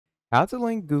How to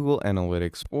link Google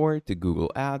Analytics 4 to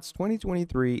Google Ads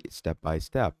 2023 step by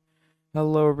step.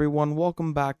 Hello everyone,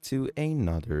 welcome back to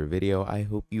another video. I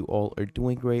hope you all are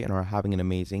doing great and are having an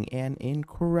amazing and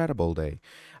incredible day.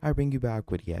 I bring you back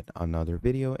with yet another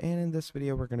video, and in this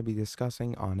video we're going to be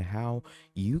discussing on how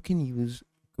you can use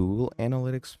Google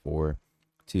Analytics 4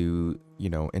 to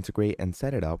integrate and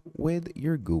set it up with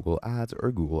your Google Ads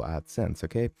or Google AdSense.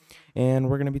 Okay, and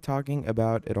we're going to be talking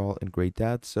about it all in great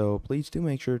depth, so please do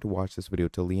make sure to watch this video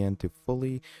till the end to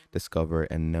fully discover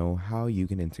and know how you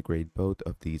can integrate both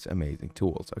of these amazing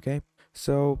tools. Okay,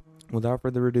 so without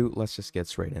further ado, let's just get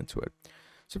straight into it.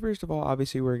 So first of all,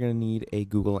 obviously we're going to need a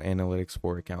Google Analytics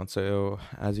 4 account. So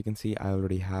as you can see, I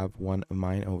already have one of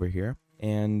mine over here.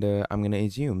 And I'm going to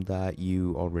assume that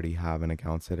you already have an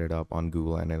account set it up on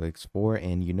Google Analytics 4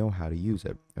 and you know how to use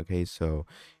it. Okay, so,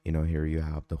 here you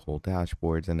have the whole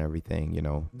dashboards and everything,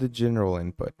 the general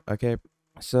input. Okay,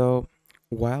 so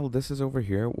while this is over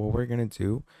here, what we're going to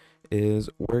do is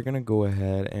we're going to go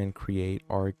ahead and create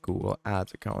our Google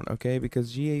Ads account. Okay,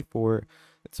 because GA4,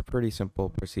 it's a pretty simple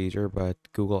procedure, but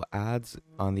Google Ads,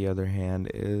 on the other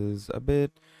hand, is a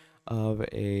bit of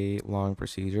a long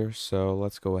procedure. So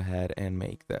let's go ahead and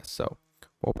make this. So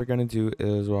what we're going to do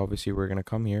is, well, obviously we're going to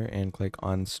come here and click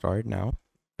on start now.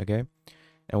 Okay,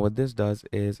 and what this does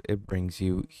is it brings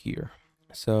you here.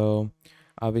 So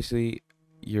obviously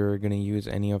you're going to use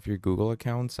any of your Google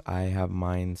accounts. I have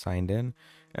mine signed in,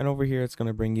 and over here it's going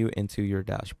to bring you into your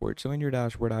dashboard. So in your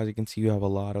dashboard, as you can see, you have a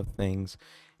lot of things,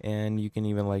 and you can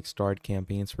even like start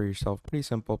campaigns for yourself. Pretty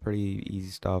simple, pretty easy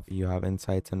stuff. You have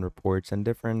insights and reports and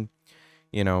different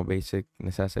basic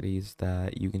necessities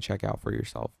that you can check out for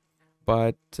yourself.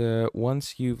 But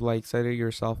once you've like set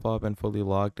yourself up and fully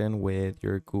logged in with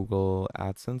your Google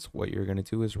AdSense, what you're going to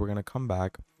do is we're going to come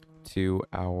back to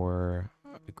our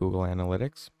Google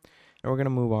Analytics, and we're going to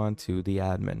move on to the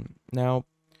admin. Now,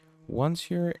 once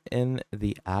you're in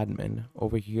the admin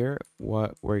over here,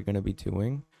 what we're going to be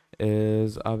doing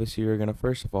is obviously you're going to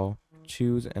first of all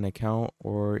choose an account,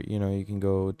 or you can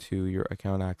go to your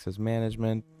account access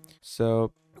management.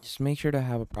 So just make sure to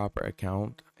have a proper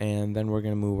account, and then we're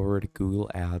going to move over to Google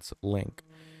Ads link.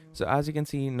 So as you can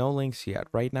see, no links yet.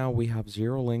 Right now we have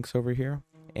 0 links over here,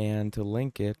 and to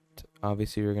link it,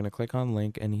 obviously you're going to click on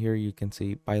link, and here you can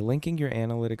see by linking your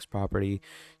analytics property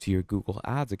to your Google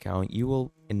Ads account, you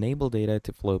will enable data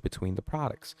to flow between the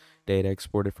products. Data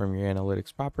exported from your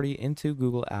analytics property into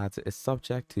Google Ads is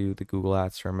subject to the Google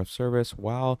Ads term of service,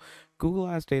 while Google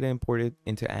Ads data imported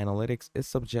into analytics is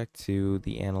subject to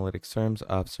the analytics terms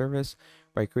of service.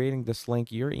 By creating this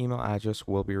link, your email address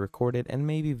will be recorded and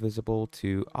may be visible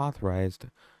to authorized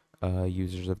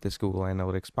users of this Google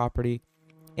Analytics property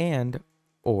and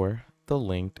or the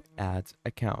linked ads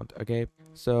account. Okay,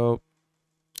 so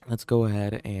let's go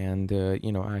ahead and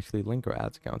actually link our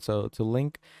ads account. So to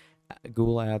link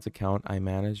Google Ads account I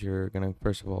manage, you're gonna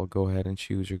first of all go ahead and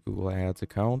choose your Google Ads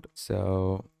account.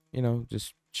 So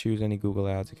just choose any Google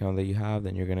Ads account that you have,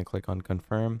 then you're gonna click on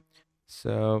confirm.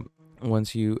 So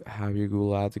once you have your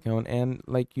Google Ads account, and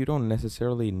like you don't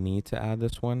necessarily need to add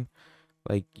this one,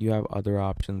 like you have other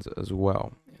options as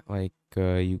well. Like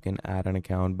you can add an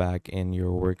account back in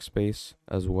your workspace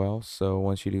as well. So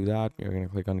once you do that, you're going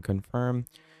to click on confirm,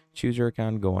 choose your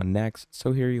account, go on next.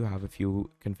 So here you have a few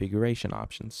configuration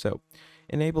options. So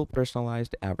enable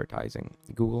personalized advertising.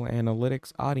 Google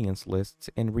Analytics audience lists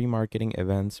and remarketing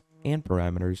events and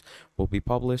parameters will be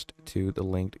published to the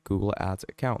linked Google Ads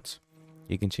accounts.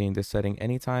 You can change this setting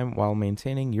anytime while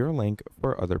maintaining your link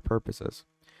for other purposes.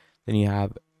 Then you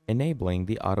have enabling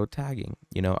the auto tagging.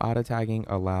 Auto tagging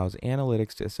allows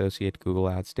analytics to associate Google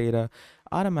Ads data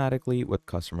automatically with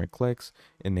customer clicks,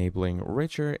 enabling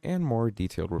richer and more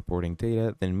detailed reporting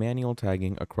data than manual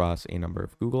tagging across a number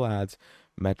of Google Ads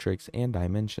metrics and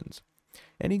dimensions.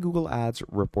 Any Google Ads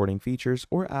reporting features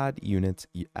or ad units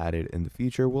added in the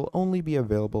future will only be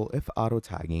available if auto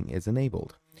tagging is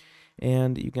enabled.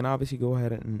 And you can obviously go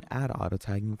ahead and add auto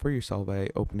tagging for yourself by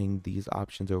opening these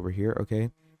options over here.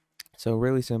 Okay, so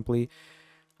really simply,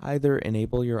 either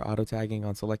enable your auto tagging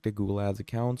on selected Google Ads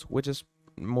accounts, which is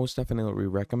most definitely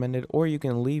recommended, or you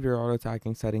can leave your auto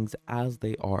tagging settings as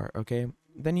they are. Okay,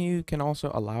 then you can also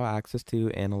allow access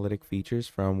to analytic features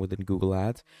from within Google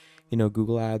Ads.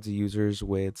 Google Ads users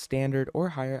with standard or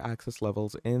higher access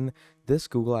levels in this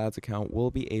Google Ads account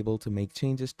will be able to make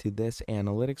changes to this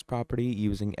analytics property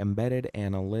using embedded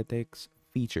analytics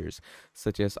features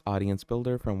such as audience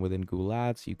builder from within Google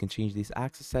Ads. You can change these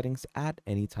access settings at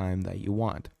any time that you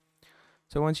want.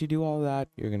 So once you do all that,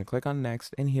 you're going to click on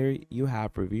next, and here you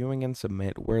have reviewing and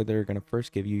submit, where they're going to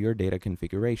first give you your data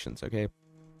configurations. Okay,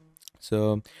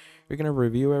 so You're going to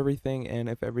review everything, and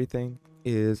if everything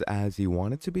is as you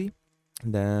want it to be,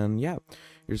 then yeah,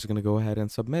 you're just going to go ahead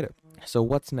and submit it. So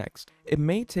what's next? It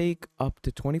may take up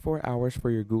to 24 hours for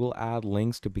your Google ad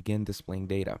links to begin displaying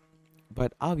data.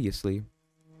 But obviously,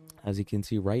 as you can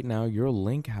see right now, your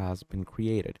link has been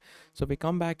created. So if we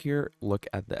come back here, look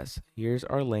at this. Here's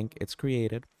our link. It's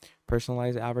created.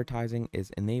 Personalized advertising is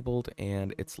enabled,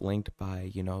 and it's linked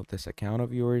by, this account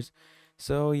of yours.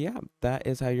 So yeah, that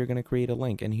is how you're going to create a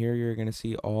link. And here you're going to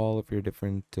see all of your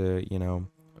different,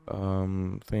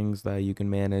 things that you can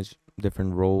manage,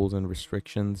 different roles and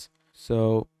restrictions.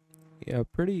 So yeah,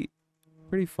 pretty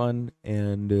fun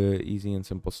and easy and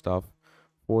simple stuff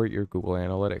for your Google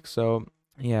Analytics. So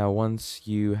yeah, once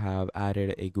you have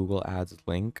added a Google Ads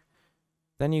link,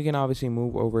 then you can obviously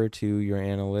move over to your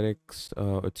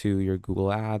analytics, to your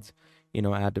Google Ads,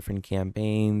 add different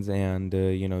campaigns and,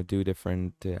 do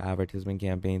different advertisement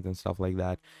campaigns and stuff like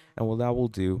that. And what that will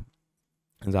do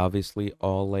is obviously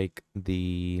all like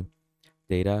the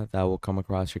data that will come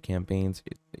across your campaigns,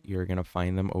 you're going to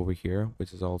find them over here,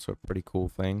 which is also a pretty cool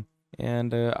thing.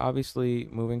 And obviously,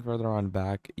 moving further on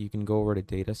back, you can go over to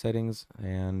data settings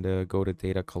and go to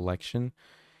data collection.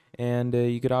 And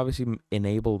you could obviously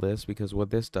enable this, because what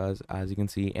this does, as you can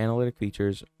see, analytic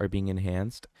features are being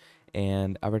enhanced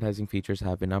and advertising features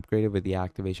have been upgraded with the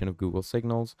activation of Google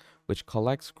Signals, which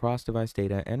collects cross-device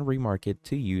data and remarket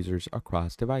to users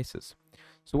across devices.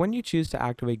 So when you choose to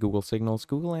activate Google Signals,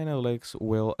 Google Analytics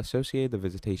will associate the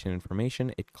visitation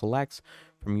information it collects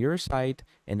from your site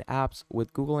and apps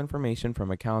with Google information from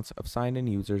accounts of signed-in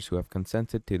users who have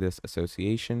consented to this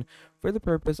association for the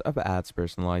purpose of ads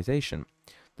personalization.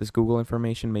 This Google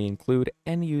information may include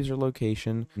end user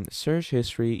location, search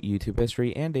history, YouTube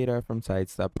history, and data from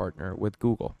sites that partner with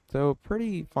Google. So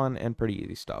pretty fun and pretty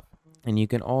easy stuff. And you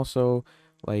can also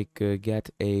get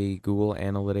a Google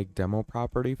Analytic demo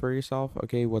property for yourself.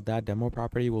 Okay, what that demo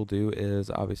property will do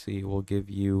is obviously it will give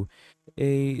you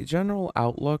a general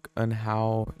outlook on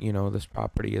how this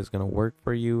property is going to work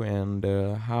for you, and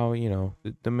how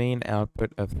the main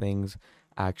output of things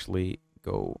actually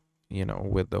go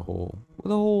with the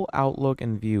whole outlook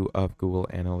and view of Google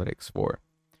Analytics 4.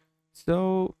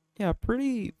 So yeah,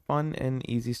 pretty fun and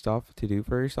easy stuff to do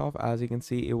for yourself. As you can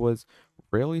see, it was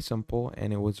really simple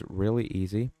and it was really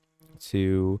easy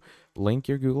to link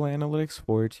your Google Analytics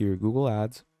 4 to your Google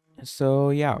Ads.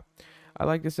 So yeah, I'd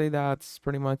like to say that's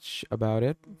pretty much about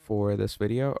it for this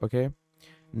video. Okay,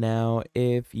 now,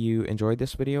 if you enjoyed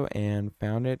this video and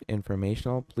found it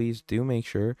informational, please do make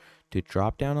sure to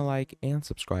drop down a like and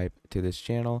subscribe to this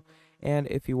channel. And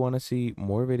if you want to see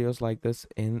more videos like this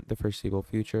in the foreseeable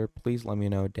future, please let me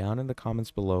know down in the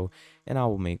comments below and I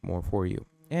will make more for you.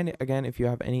 And again, if you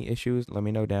have any issues, let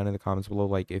me know down in the comments below,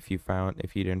 like if you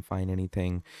didn't find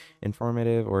anything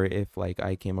informative, or if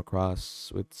I came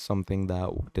across with something that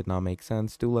did not make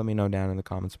sense, do let me know down in the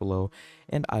comments below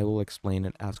and I will explain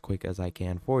it as quick as I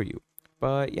can for you.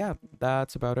 But yeah,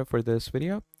 that's about it for this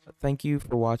video. Thank you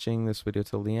for watching this video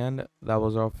till the end. That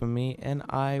was all from me, and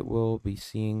I will be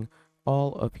seeing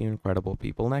all of you incredible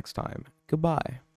people next time. Goodbye.